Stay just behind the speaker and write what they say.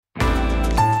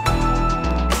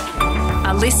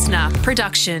listener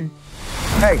production.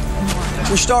 Hey,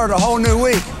 we started a whole new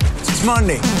week. It's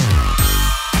Monday.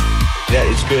 That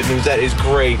is good news. That is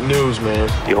great news, man.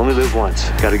 You only live once.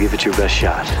 Got to give it your best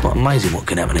shot. Well, amazing what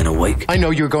can happen in a week. I know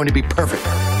you're going to be perfect.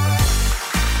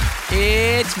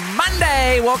 It's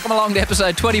Monday. Welcome along to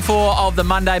episode 24 of the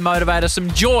Monday Motivator.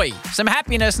 Some joy, some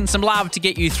happiness and some love to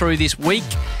get you through this week.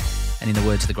 And in the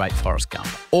words of the great Forrest Gump,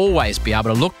 always be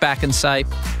able to look back and say,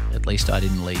 at least I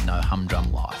didn't lead no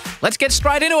humdrum life. Let's get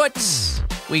straight into it.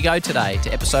 We go today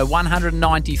to episode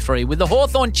 193 with the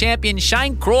Hawthorn champion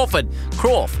Shane Crawford.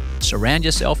 Surround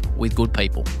yourself with good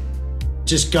people.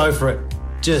 Just go for it.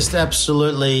 Just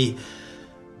absolutely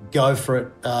go for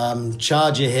it.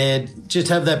 Charge ahead. Just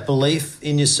have that belief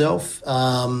in yourself.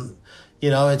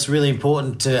 It's really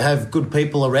important to have good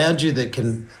people around you that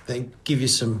can give you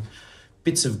some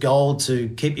bits of gold to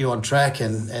keep you on track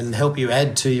and help you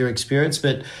add to your experience.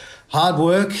 But hard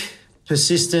work,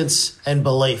 persistence and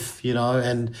belief,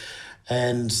 and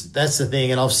that's the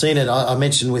thing. And I've seen it. I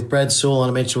mentioned with Brad Sewell and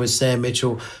I mentioned with Sam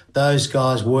Mitchell, those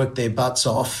guys worked their butts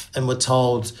off and were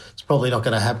told it's probably not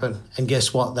going to happen. And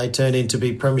guess what? They turned into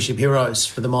be premiership heroes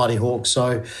for the Mighty Hawks.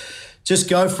 So just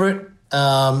go for it.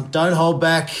 Don't hold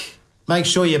back. Make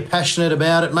sure you're passionate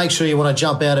about it. Make sure you want to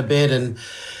jump out of bed, and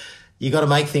you got to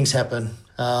make things happen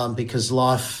because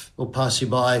life will pass you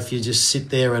by if you just sit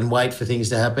there and wait for things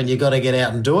to happen. You got to get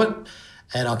out and do it.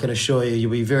 And I can assure you,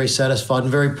 you'll be very satisfied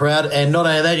and very proud. And not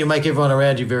only that, you'll make everyone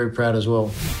around you very proud as well.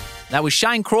 That was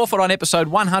Shane Crawford on episode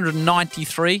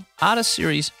 193, Artist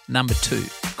Series number 2.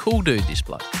 Cool dude, this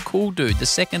bloke. Cool dude. The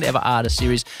second ever Artist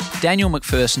Series. Daniel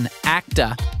MacPherson,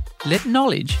 actor. Let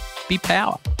knowledge be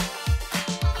power.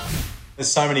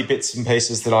 There's so many bits and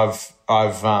pieces that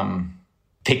I've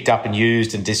picked up and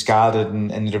used and discarded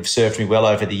and that have served me well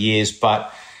over the years.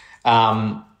 But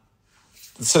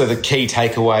sort of the key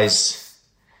takeaways: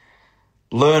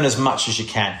 learn as much as you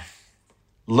can.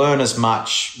 Learn as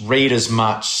much, read as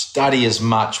much, study as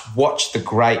much, watch the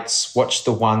greats, watch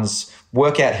the ones,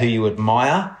 work out who you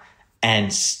admire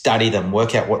and study them.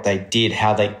 Work out what they did,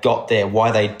 how they got there,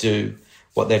 why they do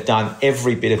what they've done.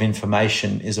 Every bit of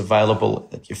information is available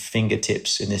at your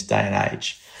fingertips in this day and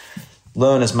age.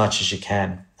 Learn as much as you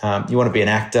can. You want to be an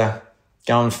actor,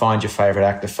 go and find your favourite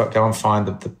actor. Go and find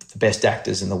the best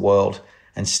actors in the world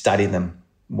and study them,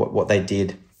 what they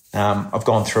did. I've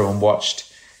gone through and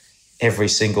watched every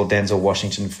single Denzel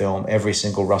Washington film, every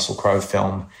single Russell Crowe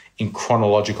film in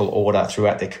chronological order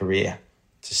throughout their career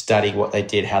to study what they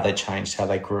did, how they changed, how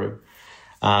they grew.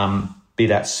 Be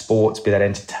that sports, be that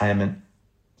entertainment.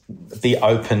 Be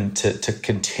open to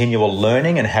continual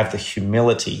learning and have the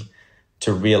humility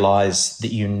to realise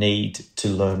that you need to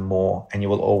learn more, and you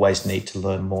will always need to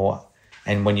learn more.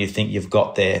 And when you think you've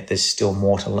got there, there's still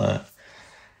more to learn.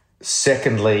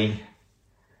 Secondly,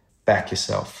 back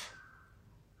yourself.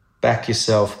 Back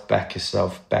yourself, back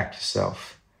yourself, back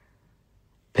yourself.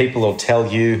 People will tell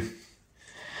you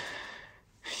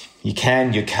you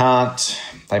can, you can't.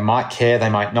 They might care, they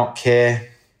might not care.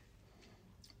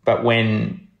 But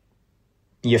when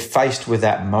you're faced with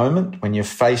that moment, when you're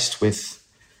faced with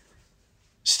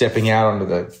stepping out onto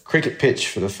the cricket pitch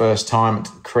for the first time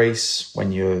into the crease,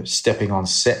 when you're stepping on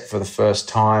set for the first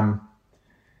time,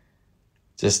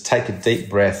 just take a deep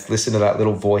breath, listen to that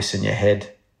little voice in your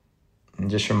head,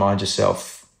 and just remind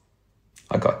yourself,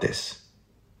 I got this.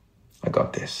 I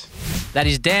got this. That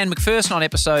is Dan MacPherson on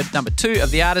episode number 2 of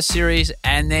the Artist Series,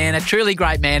 and then a truly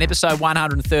great man, episode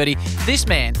 130. This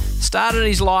man started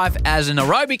his life as an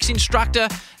aerobics instructor,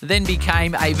 then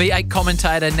became a V8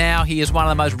 commentator. Now he is one of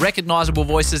the most recognisable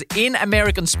voices in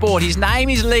American sport. His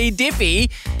name is Leigh Diffey,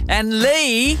 and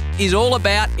Leigh is all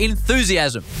about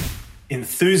enthusiasm.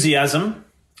 Enthusiasm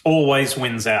always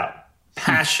wins out.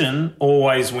 Passion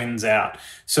always wins out.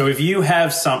 So if you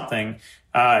have something,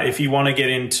 if you want to get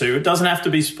into, it doesn't have to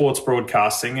be sports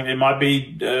broadcasting. It might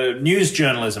be news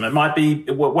journalism. It might be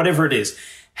whatever it is.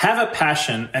 Have a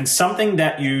passion, and something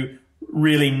that you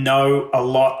really know a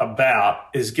lot about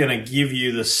is going to give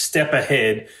you the step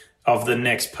ahead of the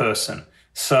next person.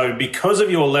 So because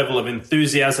of your level of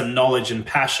enthusiasm, knowledge, and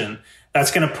passion,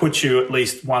 that's going to put you at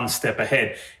least one step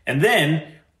ahead. And then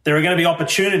there are going to be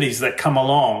opportunities that come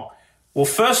along. Well,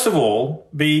 first of all,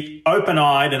 be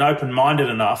open-eyed and open-minded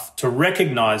enough to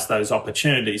recognize those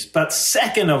opportunities. But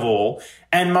second of all,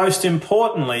 and most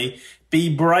importantly,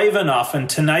 be brave enough and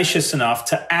tenacious enough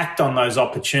to act on those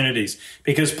opportunities,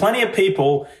 because plenty of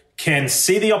people can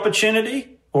see the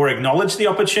opportunity or acknowledge the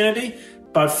opportunity,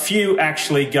 but few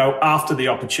actually go after the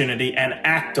opportunity and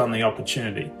act on the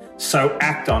opportunity. So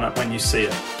act on it when you see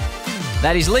it.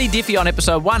 That is Leigh Diffey on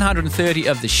episode 130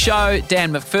 of the show.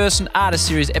 Dan MacPherson, Artist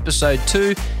Series episode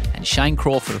 2. and Shane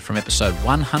Crawford from episode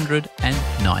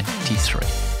 193.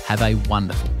 Have a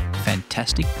wonderful,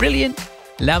 fantastic, brilliant,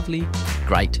 lovely,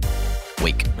 great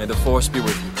week. May the force be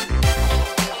with you.